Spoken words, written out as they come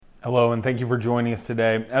Hello, and thank you for joining us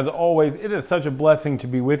today. As always, it is such a blessing to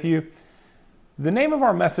be with you. The name of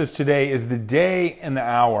our message today is The Day and the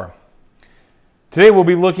Hour. Today we'll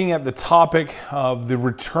be looking at the topic of the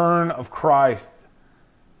return of Christ,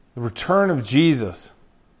 the return of Jesus.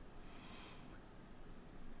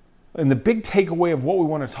 And the big takeaway of what we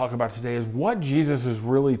want to talk about today is what Jesus is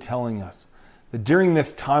really telling us. That during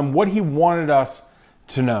this time, what he wanted us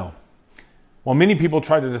to know. While many people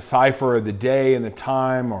try to decipher the day and the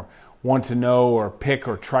time or want to know or pick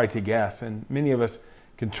or try to guess, and many of us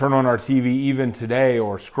can turn on our TV even today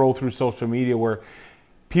or scroll through social media where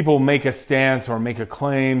people make a stance or make a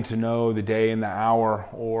claim to know the day and the hour,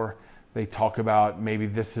 or they talk about maybe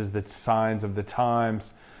this is the signs of the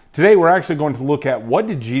times. Today we're actually going to look at what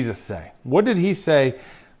did Jesus say? What did he say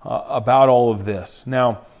about all of this?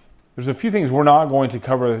 Now, there's a few things we're not going to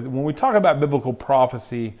cover. When we talk about biblical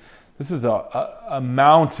prophecy, this is a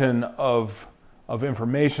mountain of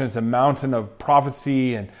information. It's a mountain of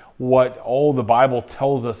prophecy and what all the Bible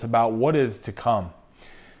tells us about what is to come.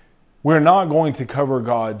 We're not going to cover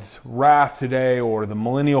God's wrath today or the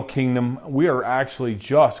millennial kingdom. We are actually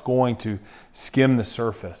just going to skim the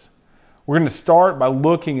surface. We're going to start by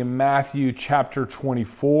looking in Matthew chapter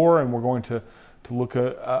 24, and we're going to look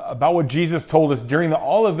about what Jesus told us during the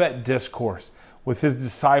Olivet Discourse with his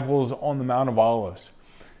disciples on the Mount of Olives.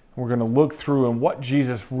 We're going to look through and what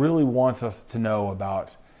Jesus really wants us to know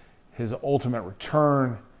about his ultimate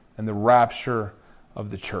return and the rapture of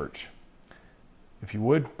the church. If you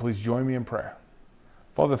would, please join me in prayer.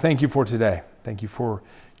 Father, thank you for today. Thank you for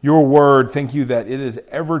your word. Thank you that it is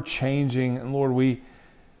ever changing. And Lord, we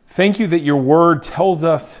thank you that your word tells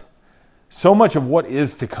us so much of what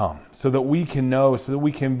is to come so that we can know, so that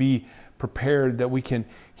we can be prepared, that we can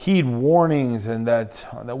heed warnings, and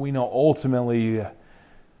that we know ultimately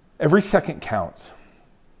every second counts.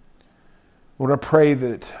 Lord, I pray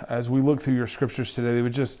that as we look through your scriptures today, they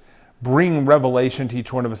would just bring revelation to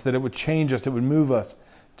each one of us, that it would change us, it would move us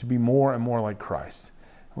to be more and more like Christ.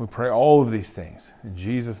 And we pray all of these things in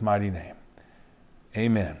Jesus' mighty name.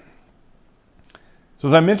 Amen. So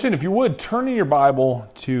as I mentioned, if you would, turn in your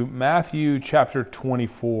Bible to Matthew chapter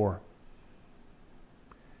 24.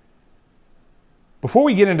 Before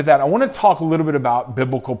we get into that, I want to talk a little bit about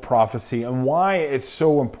biblical prophecy and why it's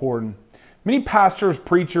so important. Many pastors,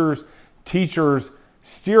 preachers, teachers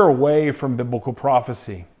steer away from biblical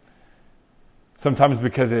prophecy. Sometimes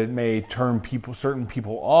because it may turn certain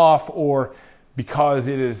people off, or because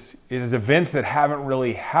it is events that haven't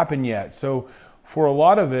really happened yet. So for a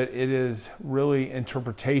lot of it, it is really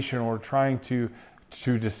interpretation or trying to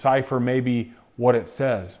decipher maybe what it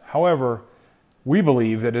says. However, we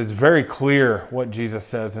believe that it is very clear what Jesus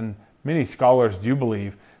says, and many scholars do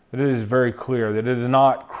believe that it is very clear, that it is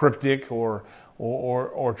not cryptic or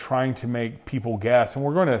trying to make people guess. And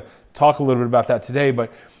we're going to talk a little bit about that today.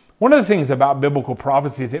 But one of the things about biblical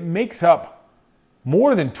prophecy is it makes up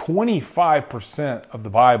more than 25% of the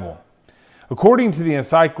Bible. According to the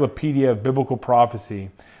Encyclopedia of Biblical Prophecy,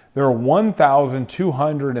 there are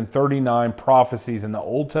 1,239 prophecies in the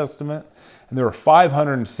Old Testament, and there are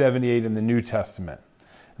 578 in the New Testament.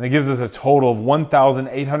 And that gives us a total of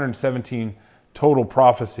 1,817 total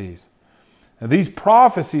prophecies. Now, these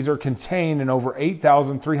prophecies are contained in over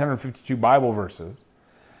 8,352 Bible verses.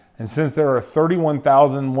 And since there are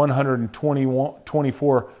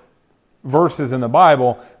 31,124 verses in the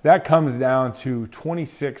Bible, that comes down to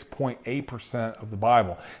 26.8% of the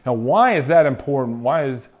Bible. Now, why is that important? Why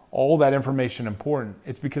is all that information important?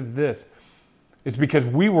 It's because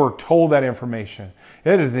we were told that information.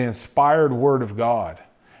 It is the inspired Word of God.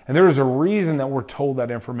 And there is a reason that we're told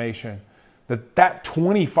that information. That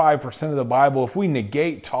 25% of the Bible, if we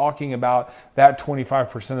negate talking about that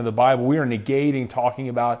 25% of the Bible, we are negating talking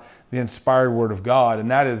about the inspired Word of God.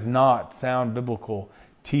 And that is not sound biblical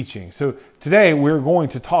teaching. So today we're going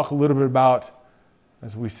to talk a little bit about,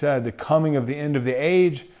 as we said, the coming of the end of the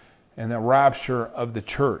age and the rapture of the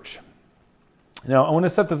church. Now, I want to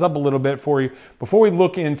set this up a little bit for you. Before we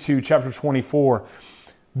look into chapter 24,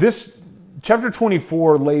 this chapter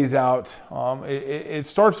 24 lays out, it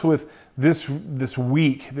starts with this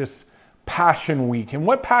week, this Passion Week. And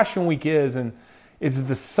what Passion Week is, and it's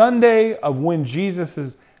the Sunday of when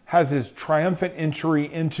Jesus has his triumphant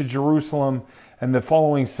entry into Jerusalem, and the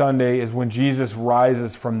following Sunday is when Jesus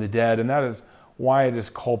rises from the dead, and that is why it is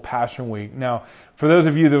called Passion Week. Now, for those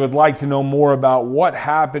of you that would like to know more about what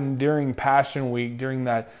happened during Passion Week, during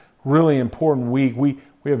that really important week, we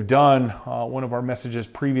have done one of our messages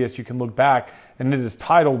previous. You can look back, and it is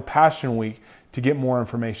titled Passion Week to get more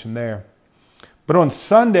information there. But on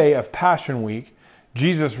Sunday of Passion Week,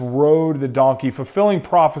 Jesus rode the donkey, fulfilling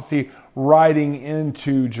prophecy riding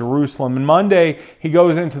into Jerusalem. And Monday, he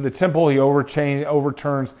goes into the temple. He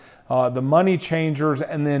overturns the money changers.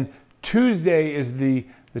 And then Tuesday is the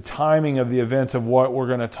timing of the events of what we're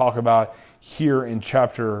going to talk about here in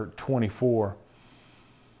chapter 24.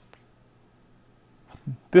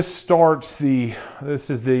 This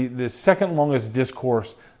is the second longest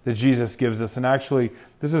discourse that Jesus gives us. And actually,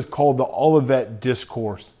 this is called the Olivet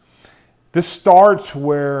Discourse. This starts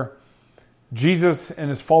where Jesus and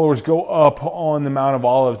his followers go up on the Mount of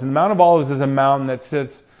Olives. And the Mount of Olives is a mountain that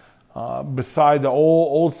sits beside the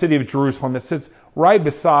old city of Jerusalem. It sits right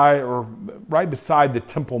beside the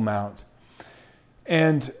Temple Mount.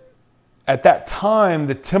 And at that time,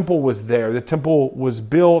 the temple was there. The temple was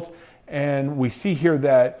built, and we see here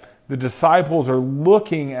that the disciples are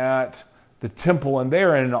looking at the temple, and they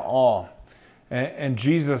are in awe. And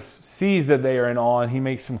Jesus sees that they are in awe, and he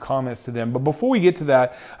makes some comments to them. But before we get to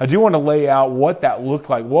that, I do want to lay out what that looked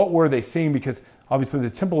like. What were they seeing? Because obviously the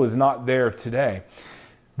temple is not there today.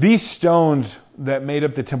 These stones that made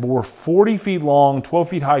up the temple were 40 feet long, 12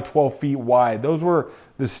 feet high, 12 feet wide. Those were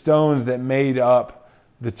the stones that made up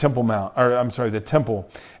the temple.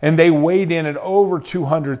 And they weighed in at over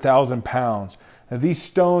 200,000 pounds. Now, these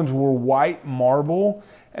stones were white marble,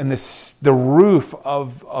 and the roof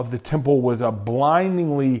of the temple was it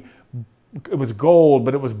was gold,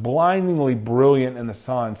 but it was blindingly brilliant in the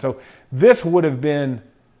sun. So this would have been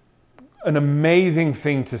an amazing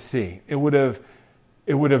thing to see. It would have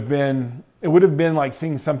been like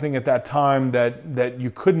seeing something at that time that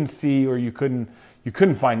you couldn't see, or you couldn't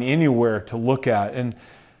find anywhere to look at. And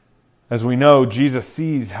as we know, Jesus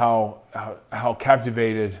sees how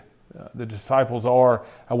captivated the disciples are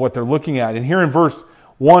at what they're looking at. And here in verse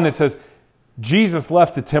 1, it says, Jesus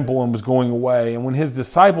left the temple and was going away. And when his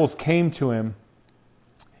disciples came to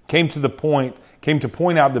point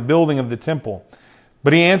out the building of the temple.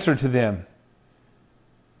 But he answered to them,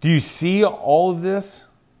 "Do you see all of this?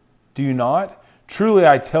 Do you not? Truly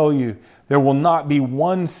I tell you, there will not be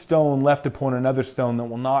one stone left upon another stone that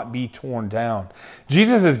will not be torn down."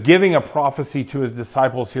 Jesus is giving a prophecy to his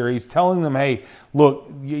disciples here. He's telling them, hey,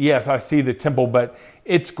 look, yes, I see the temple, but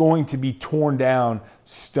it's going to be torn down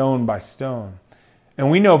stone by stone. And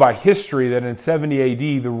we know by history that in 70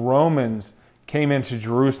 AD, the Romans came into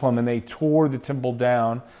Jerusalem and they tore the temple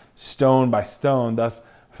down stone by stone, thus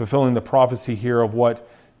fulfilling the prophecy here of what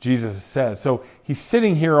Jesus says. So he's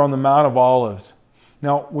sitting here on the Mount of Olives.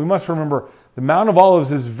 Now, we must remember, the Mount of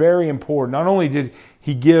Olives is very important. Not only did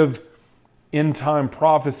he give end-time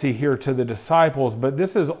prophecy here to the disciples, but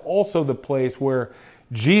this is also the place where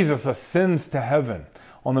Jesus ascends to heaven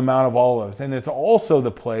on the Mount of Olives. And it's also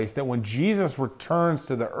the place that when Jesus returns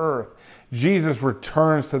to the earth, Jesus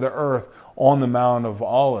returns to the earth on the Mount of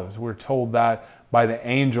Olives. We're told that by the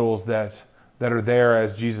angels that are there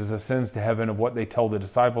as Jesus ascends to heaven, of what they tell the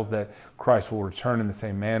disciples, that Christ will return in the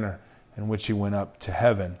same manner in which he went up to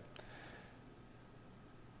heaven.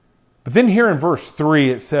 But then here in verse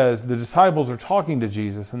 3, it says, the disciples are talking to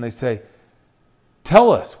Jesus and they say,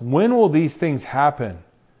 "Tell us, when will these things happen?"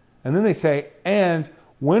 And then they say, "And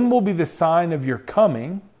when will be the sign of your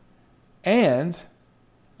coming and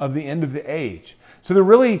of the end of the age?" So there are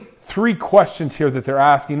really three questions here that they're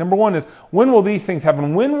asking. Number one is, when will these things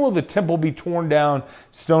happen? When will the temple be torn down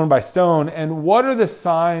stone by stone? And what are the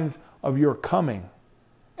signs of your coming?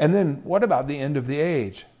 And then what about the end of the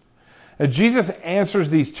age? And Jesus answers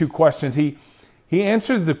these two questions. He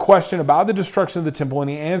answers the question about the destruction of the temple, and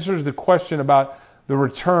he answers the question about the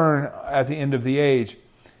return at the end of the age.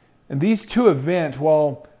 And these two events,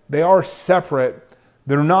 while they are separate,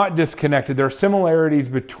 they're not disconnected. There are similarities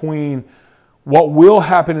between what will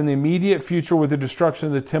happen in the immediate future with the destruction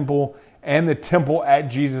of the temple and the temple at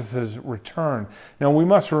Jesus' return. Now, we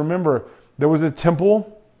must remember, there was a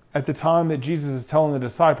temple at the time that Jesus is telling the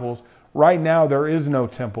disciples. Right now, there is no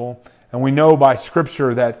temple. And we know by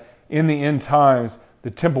Scripture that in the end times,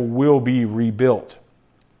 the temple will be rebuilt.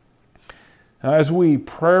 Now, as we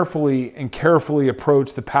prayerfully and carefully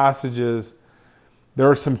approach the passages, there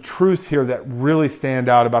are some truths here that really stand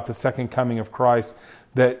out about the second coming of Christ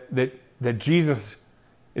that Jesus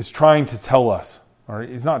is trying to tell us. Or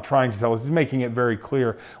he's not trying to tell us, he's making it very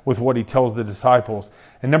clear with what he tells the disciples.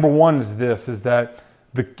 And number one is this, is that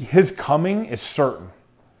his coming is certain.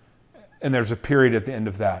 And there's a period at the end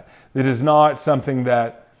of that. It is not something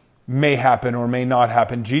that may happen or may not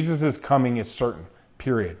happen. Jesus' coming is certain,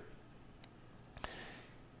 period.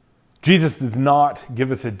 Jesus does not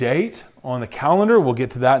give us a date on the calendar. We'll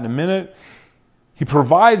get to that in a minute. He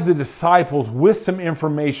provides the disciples with some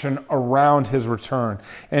information around his return.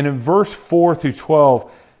 And in verse 4 through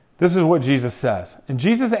 12, this is what Jesus says. "And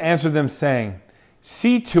Jesus answered them, saying,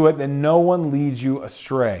 See to it that no one leads you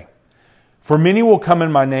astray. For many will come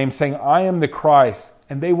in my name, saying, I am the Christ,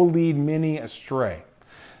 and they will lead many astray.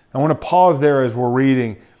 I want to pause there as we're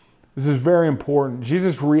reading. This is very important.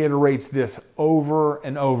 Jesus reiterates this over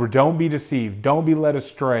and over. Don't be deceived. Don't be led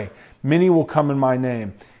astray. Many will come in my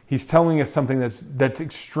name. He's telling us something that's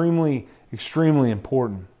extremely, extremely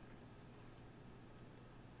important.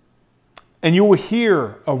 And you will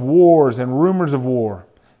hear of wars and rumors of war.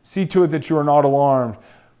 See to it that you are not alarmed,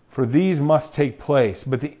 for these must take place,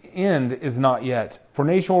 but the end is not yet. For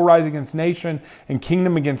nation will rise against nation, and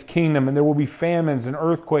kingdom against kingdom, and there will be famines and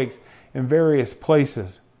earthquakes in various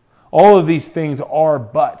places. All of these things are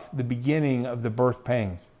but the beginning of the birth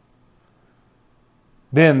pangs.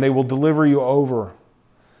 Then they will deliver you over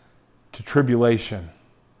to tribulation,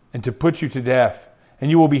 and to put you to death, and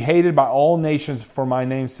you will be hated by all nations for my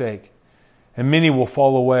name's sake. And many will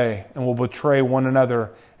fall away and will betray one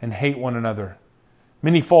another and hate one another.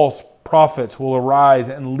 Many false prophets will arise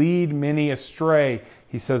and lead many astray.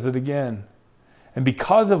 He says it again. And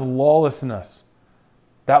because of lawlessness,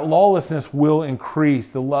 that lawlessness will increase.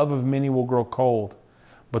 The love of many will grow cold.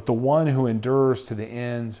 But the one who endures to the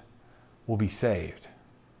end will be saved.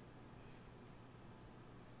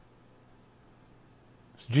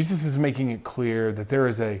 So Jesus is making it clear that there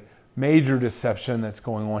is a major deception that's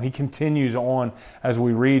going on. He continues on as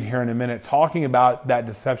we read here in a minute, talking about that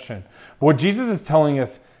deception. But what Jesus is telling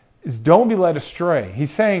us is don't be led astray.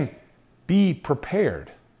 He's saying, be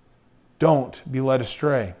prepared. Don't be led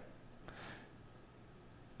astray.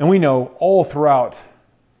 And we know all throughout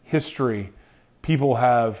history, people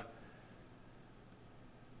have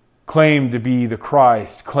claimed to be the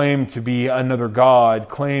Christ, claimed to be another God,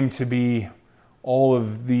 claimed to be all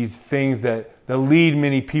of these things that lead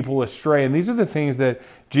many people astray. And these are the things that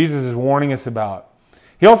Jesus is warning us about.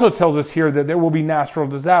 He also tells us here that there will be natural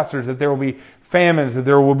disasters, that there will be famines, that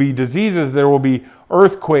there will be diseases, there will be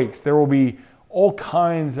earthquakes, there will be all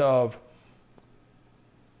kinds of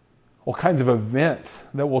events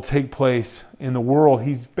that will take place in the world.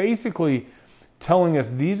 He's basically telling us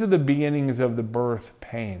these are the beginnings of the birth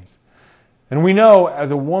pains. And we know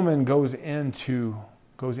as a woman goes into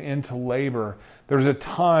labor, there's a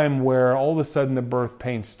time where all of a sudden the birth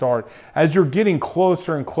pains start. As you're getting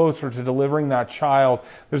closer and closer to delivering that child,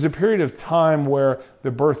 there's a period of time where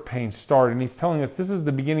the birth pains start. And he's telling us this is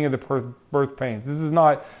the beginning of the birth pains. This is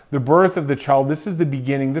not the birth of the child. This is the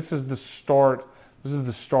beginning. This is the start. This is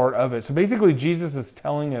the start of it. So basically Jesus is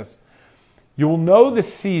telling us you will know the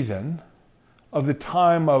season of the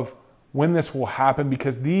time of when this will happen,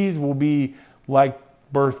 because these will be like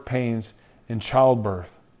birth pains in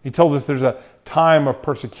childbirth. He tells us there's a time of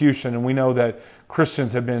persecution, and we know that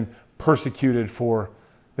Christians have been persecuted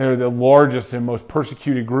they're the largest and most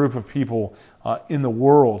persecuted group of people in the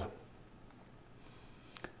world.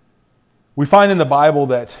 We find in the Bible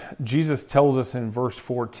that Jesus tells us in verse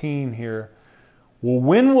 14 here, well,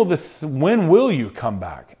 when will you come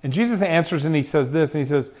back? And Jesus answers and he says this, and he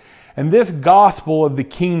says, and this gospel of the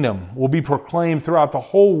kingdom will be proclaimed throughout the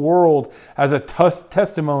whole world as a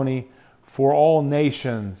testimony for all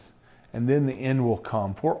nations, and then the end will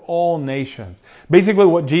come. For all nations. Basically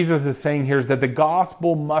what Jesus is saying here is that the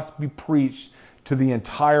gospel must be preached to the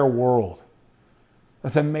entire world.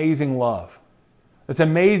 That's amazing love. That's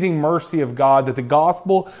amazing mercy of God, that the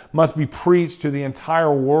gospel must be preached to the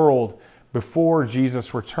entire world before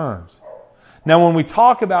Jesus returns. Now, when we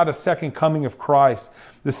talk about a second coming of Christ,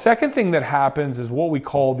 the second thing that happens is what we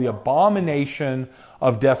call the abomination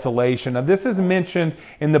of desolation. Now, this is mentioned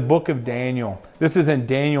in the book of Daniel. This is in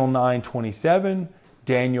Daniel 9:27,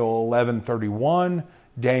 Daniel 11:31,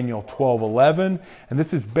 Daniel 12:11. And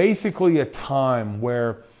this is basically a time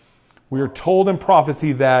where we are told in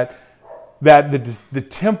prophecy that the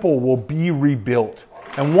temple will be rebuilt.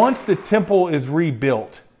 And once the temple is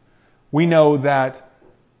rebuilt, we know that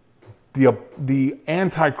the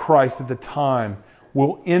Antichrist at the time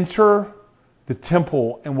will enter the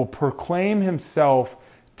temple and will proclaim himself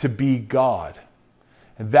to be God.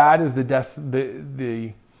 And that is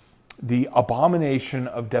the abomination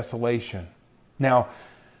of desolation. Now,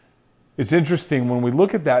 it's interesting when we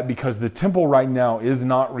look at that, because the temple right now is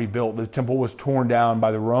not rebuilt. The temple was torn down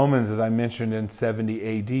by the Romans, as I mentioned, in 70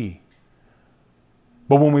 AD.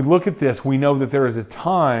 But when we look at this, we know that there is a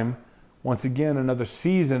time, once again, another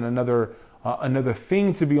season, another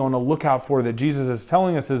thing to be on the lookout for that Jesus is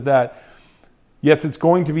telling us is that, yes, it's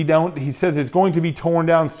going to be down. He says it's going to be torn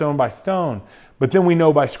down stone by stone. But then we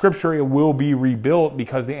know by Scripture it will be rebuilt,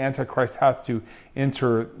 because the Antichrist has to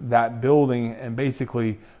enter that building and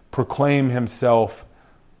basically proclaim himself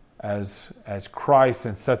as Christ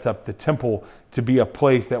and sets up the temple to be a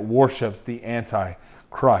place that worships the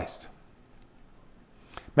Antichrist.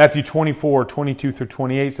 Matthew 24, 22 through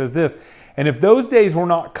 28 says this, "And if those days were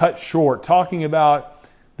not cut short," talking about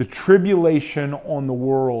the tribulation on the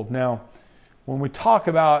world. Now, when we talk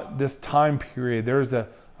about this time period, there's a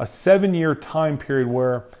 7-year time period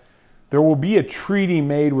where there will be a treaty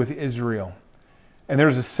made with Israel. And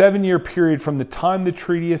there's a 7-year period from the time the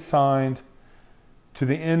treaty is signed to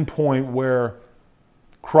the end point where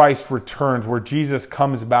Christ returns, where Jesus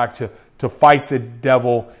comes back to fight the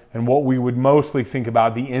devil and what we would mostly think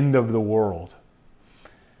about the end of the world.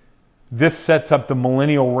 This sets up the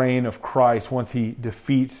millennial reign of Christ once he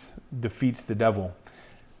defeats the devil.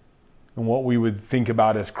 And what we would think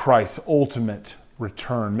about as Christ's ultimate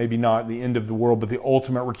return. Maybe not the end of the world, but the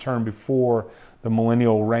ultimate return before the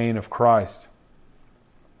millennial reign of Christ.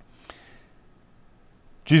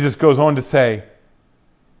 Jesus goes on to say,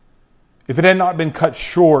 "If it had not been cut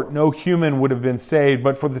short, no human would have been saved.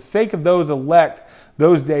 But for the sake of those elect,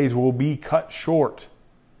 those days will be cut short.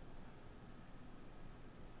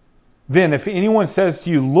 Then if anyone says to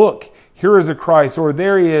you, 'Look, here is a Christ,' or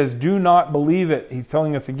 'There he is,' do not believe it." He's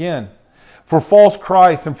telling us again. "For false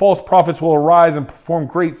Christs and false prophets will arise and perform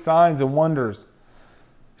great signs and wonders,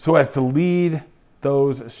 so as to lead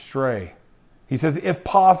those astray." He says, "If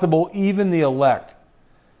possible, even the elect.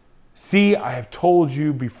 See, I have told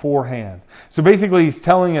you beforehand." So basically he's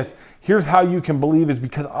telling us, here's how you can believe, is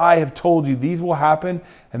because I have told you these will happen,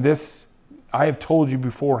 and this I have told you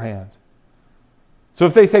beforehand. So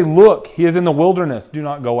if they say, "Look, he is in the wilderness," do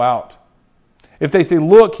not go out. If they say,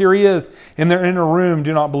 "Look, here he is in their inner room,"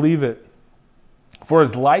 do not believe it. For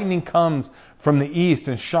as lightning comes from the east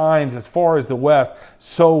and shines as far as the west,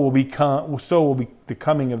 so will be the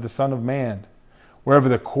coming of the Son of Man. Wherever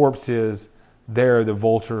the corpse is, there the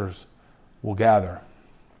vultures will gather.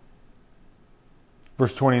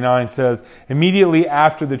 Verse 29 says, "Immediately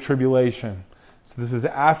after the tribulation." So this is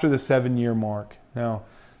after the 7-year mark. Now,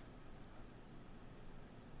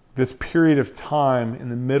 this period of time in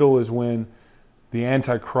the middle is when the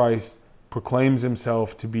Antichrist proclaims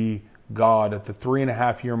himself to be God. At the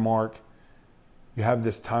 3.5-year mark, you have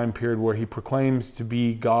this time period where he proclaims to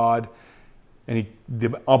be God, and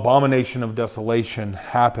the abomination of desolation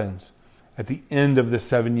happens. At the end of the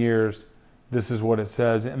 7 years, this is what it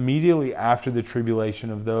says: "Immediately after the tribulation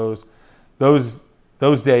of those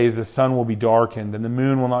days, the sun will be darkened, and the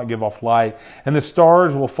moon will not give off light, and the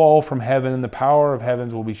stars will fall from heaven, and the power of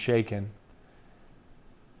heavens will be shaken.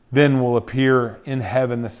 Then will appear in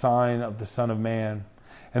heaven the sign of the Son of Man.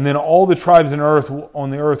 And then all the tribes on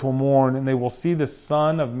the earth will mourn, and they will see the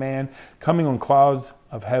Son of Man coming on clouds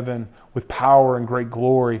of heaven with power and great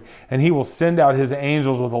glory. And he will send out his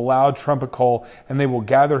angels with a loud trumpet call, and they will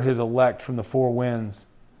gather his elect from the four winds,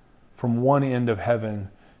 from one end of heaven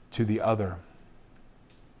to the other."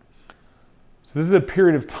 So this is a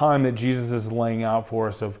period of time that Jesus is laying out for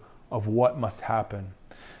us of what must happen.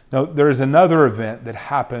 Now, there is another event that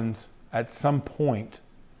happens at some point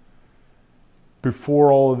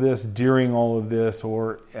before all of this, during all of this,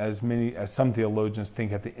 or as some theologians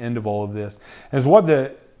think, at the end of all of this, is what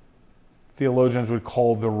the theologians would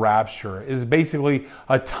call the rapture. It is basically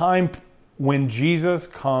a time when Jesus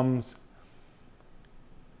comes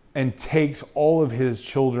and takes all of his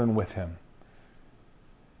children with him.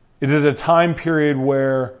 It is a time period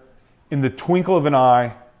where, in the twinkle of an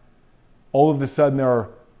eye, all of a sudden there are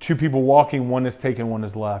two people walking, one is taken, one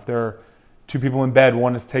is left. There are two people in bed,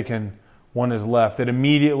 one is taken, one is left. That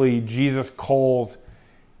immediately Jesus calls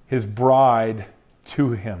his bride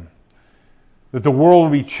to him. That the world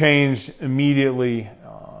will be changed immediately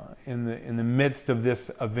in the midst of this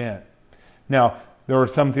event. Now, there are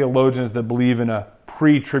some theologians that believe in a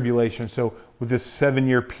pre-tribulation. So with this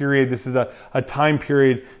 7-year period, this is a time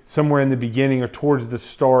period somewhere in the beginning or towards the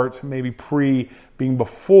start, maybe pre, being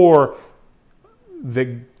before, that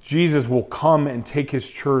Jesus will come and take his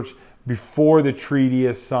church before the treaty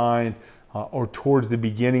is signed, or towards the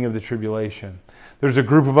beginning of the tribulation. There's a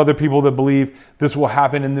group of other people that believe this will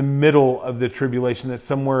happen in the middle of the tribulation, that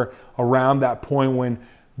somewhere around that point when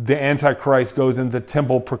the Antichrist goes into the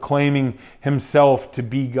temple proclaiming himself to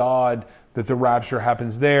be God, that the rapture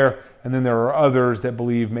happens there. And then there are others that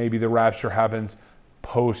believe maybe the rapture happens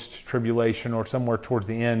post-tribulation or somewhere towards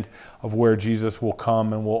the end of where Jesus will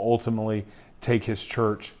come and will ultimately take his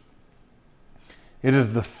church. It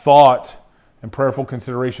is the thought and prayerful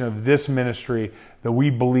consideration of this ministry that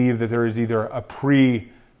we believe that there is either a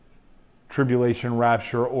pre-tribulation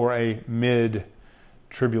rapture or a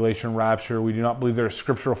mid-tribulation rapture. We do not believe there is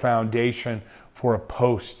scriptural foundation for a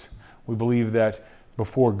post. We believe that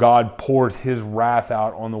before God pours his wrath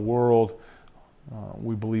out on the world.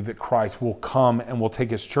 We believe that Christ will come and will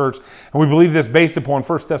take his church. And we believe this based upon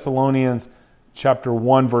 1 Thessalonians chapter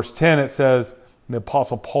 1, verse 10. It says, the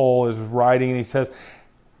Apostle Paul is writing, and he says,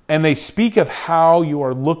 "And they speak of how you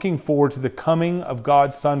are looking forward to the coming of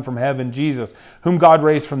God's Son from heaven, Jesus, whom God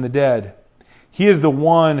raised from the dead. He is the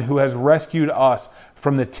one who has rescued us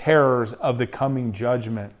from the terrors of the coming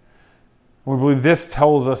judgment." We believe this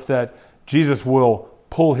tells us that Jesus will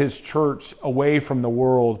pull his church away from the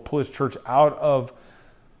world, pull his church out of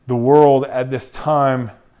the world at this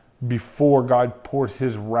time before God pours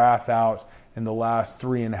his wrath out in the last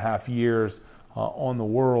 3.5 years on the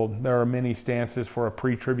world. There are many stances for a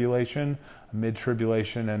pre-tribulation, a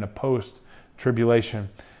mid-tribulation, and a post-tribulation.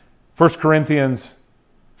 1 Corinthians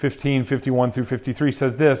 15, 51 through 53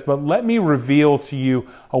 says this, "But let me reveal to you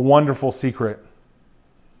a wonderful secret.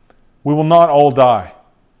 We will not all die,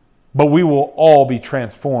 but we will all be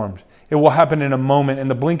transformed. It will happen in a moment, in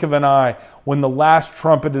the blink of an eye, when the last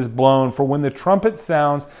trumpet is blown. For when the trumpet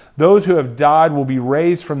sounds, those who have died will be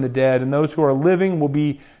raised from the dead, and those who are living will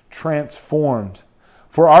be transformed.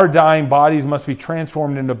 For our dying bodies must be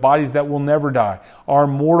transformed into bodies that will never die. Our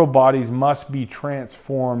mortal bodies must be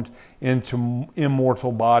transformed into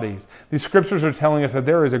immortal bodies." These scriptures are telling us that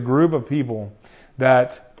there is a group of people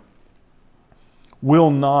that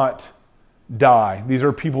will not die. These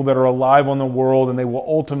are people that are alive on the world, and they will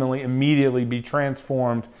ultimately immediately be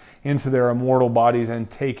transformed into their immortal bodies and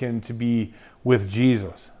taken to be with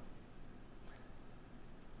Jesus.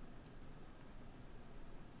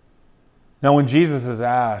 Now, when Jesus is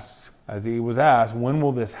asked, as he was asked, when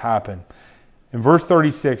will this happen? In verse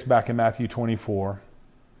 36, back in Matthew 24,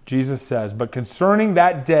 Jesus says, "But concerning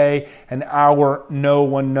that day and hour no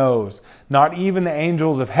one knows, not even the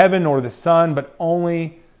angels of heaven nor the Son, but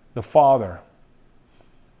only the Father."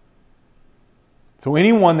 So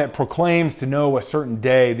anyone that proclaims to know a certain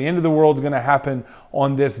day, the end of the world is going to happen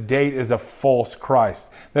on this date, is a false Christ.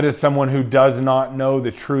 That is someone who does not know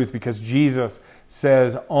the truth, because Jesus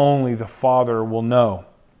says only the Father will know.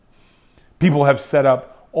 People have set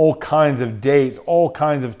up all kinds of dates, all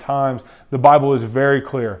kinds of times. The Bible is very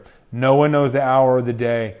clear. No one knows the hour or the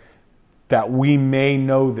day, that we may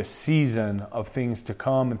know the season of things to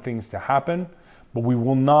come and things to happen, but we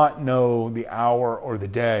will not know the hour or the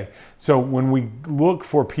day. So when we look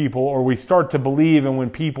for people, or we start to believe in when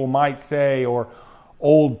people might say, or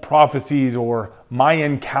old prophecies or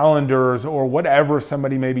Mayan calendars or whatever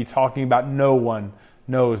somebody may be talking about, no one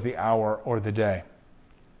knows the hour or the day.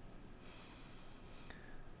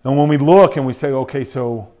 And when we look and we say, okay,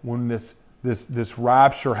 so when this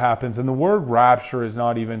rapture happens, and the word rapture is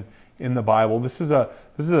not even in the Bible. This is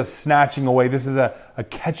a snatching away. This is a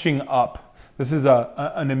catching up. This is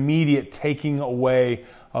an immediate taking away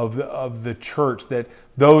of the church, that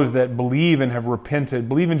those that believe and have repented,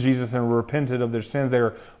 believe in Jesus and repented of their sins, they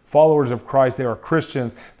are followers of Christ, they are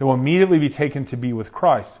Christians, they will immediately be taken to be with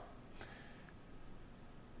Christ.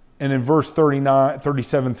 And in verse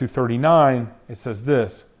 37 through 39, it says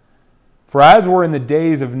this, "For as were in the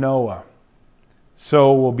days of Noah,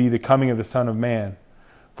 so will be the coming of the Son of Man.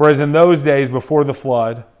 For as in those days before the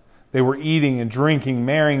flood, they were eating and drinking,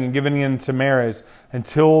 marrying and giving in to marriage,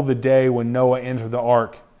 until the day when Noah entered the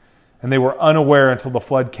ark. And they were unaware until the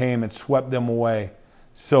flood came and swept them away.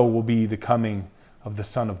 So will be the coming of the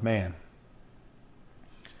Son of Man."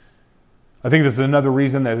 I think this is another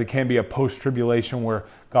reason that there can't be a post-tribulation where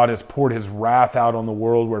God has poured his wrath out on the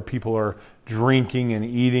world, where people are drinking and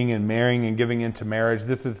eating and marrying and giving into marriage.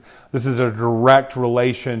 This is a direct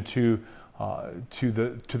relation to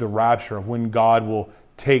the rapture, of when God will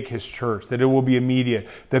take his church, that it will be immediate,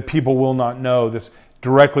 that people will not know. This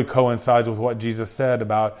directly coincides with what Jesus said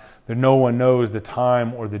about that no one knows the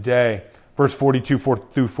time or the day. Verse 42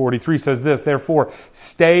 through 43 says this, "Therefore,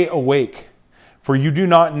 stay awake, for you do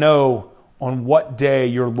not know on what day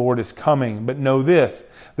your Lord is coming. But know this,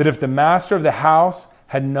 that if the master of the house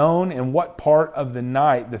had known in what part of the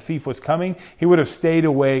night the thief was coming, he would have stayed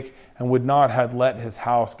awake and would not have let his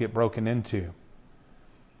house get broken into."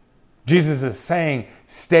 Jesus is saying,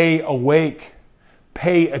 stay awake,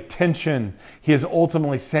 pay attention. He is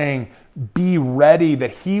ultimately saying, be ready, that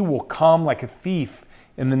he will come like a thief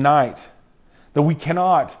in the night. That we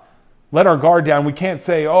cannot let our guard down. We can't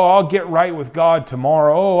say, oh, I'll get right with God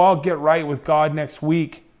tomorrow. Oh, I'll get right with God next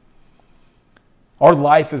week. Our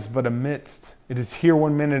life is but a mist. It is here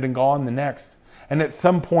one minute and gone the next. And at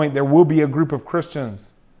some point there will be a group of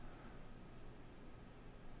Christians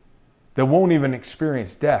that won't even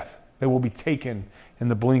experience death. They will be taken in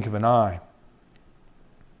the blink of an eye.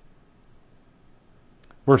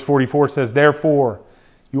 Verse 44 says, "Therefore,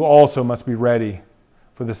 you also must be ready,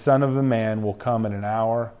 for the Son of the Man will come in an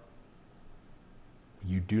hour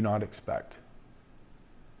you do not expect.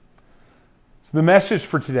 So the message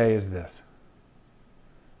for today is this.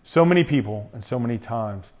 So many people and so many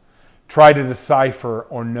times try to decipher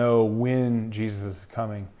or know when Jesus is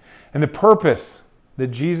coming. And the purpose that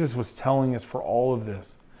Jesus was telling us for all of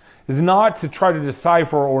this is not to try to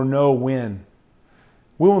decipher or know when.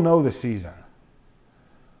 We will know the season.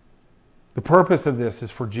 The purpose of this is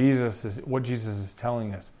for Jesus, is what Jesus is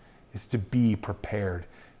telling us, is to be prepared,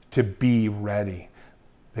 to be ready.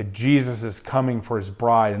 That Jesus is coming for his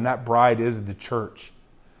bride, and that bride is the church.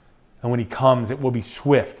 And when he comes, it will be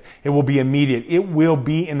swift. It will be immediate. It will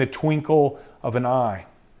be in the twinkle of an eye.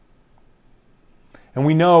 And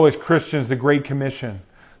we know as Christians the Great Commission.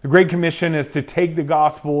 The Great Commission is to take the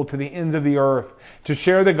gospel to the ends of the earth, to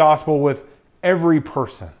share the gospel with every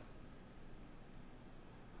person.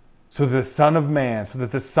 So that the Son of Man, so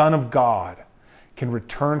that the Son of God can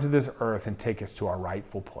return to this earth and take us to our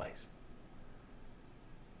rightful place.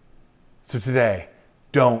 So today,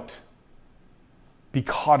 don't be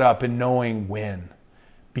caught up in knowing when.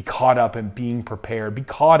 Be caught up in being prepared. Be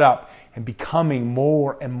caught up in becoming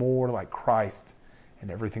more and more like Christ in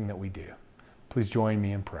everything that we do. Please join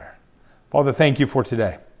me in prayer. Father, thank you for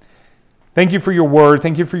today. Thank you for your word.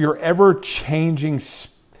 Thank you for your ever-changing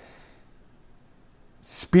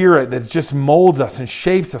Spirit that just molds us and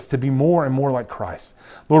shapes us to be more and more like Christ.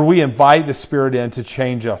 Lord, we invite the Spirit in to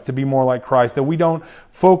change us, to be more like Christ, that we don't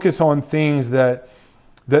focus on things that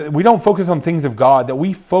we don't focus on things of God, that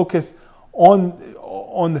we focus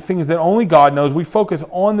on the things that only God knows. We focus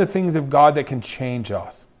on the things of God that can change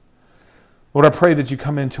us. Lord, I pray that you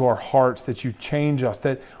come into our hearts, that you change us,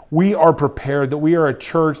 that we are prepared, that we are a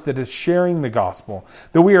church that is sharing the gospel,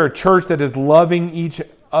 that we are a church that is loving each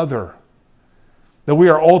other, that we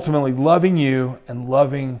are ultimately loving you and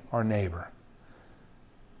loving our neighbor.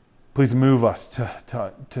 Please move us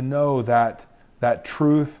to know that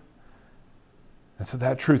truth, and so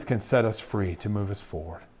that truth can set us free to move us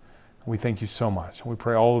forward. We thank you so much. And we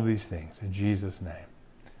pray all of these things in Jesus' name.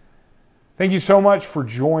 Thank you so much for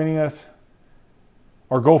joining us.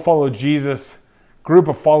 Our Go Follow Jesus group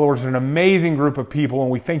of followers, an amazing group of people,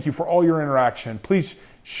 and we thank you for all your interaction. Please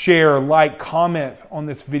share, like, comment on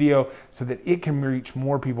this video so that it can reach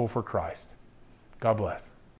more people for Christ. God bless.